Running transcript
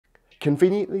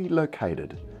Conveniently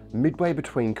located midway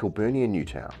between Kilbirnie and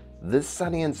Newtown, this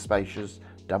sunny and spacious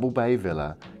double bay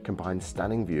villa combines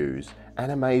stunning views,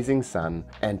 an amazing sun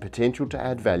and potential to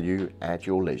add value at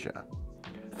your leisure.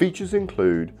 Features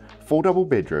include 4 double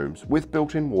bedrooms with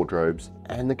built-in wardrobes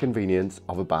and the convenience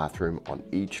of a bathroom on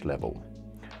each level.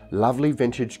 Lovely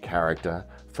vintage character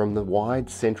from the wide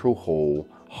central hall,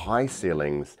 high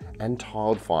ceilings and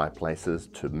tiled fireplaces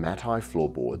to matai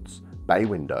floorboards, bay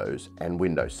windows and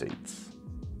window seats.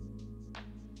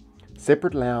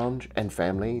 Separate lounge and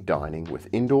family dining with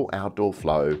indoor-outdoor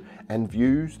flow and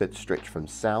views that stretch from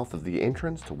south of the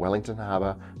entrance to Wellington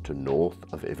Harbour to north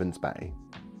of Evans Bay.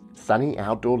 Sunny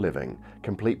outdoor living,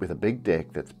 complete with a big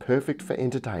deck that's perfect for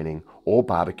entertaining or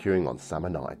barbecuing on summer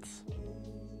nights.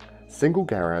 Single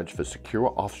garage for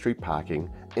secure off-street parking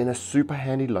in a super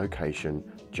handy location,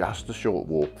 just a short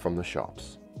walk from the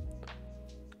shops.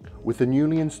 With the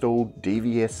newly installed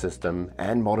DVS system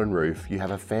and modern roof, you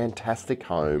have a fantastic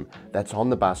home that's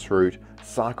on the bus route,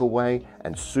 cycleway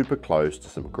and super close to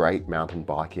some great mountain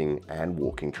biking and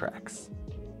walking tracks.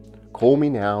 Call me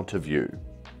now to view.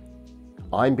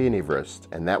 I'm Ben Everist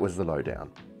and that was The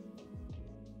Lowdown.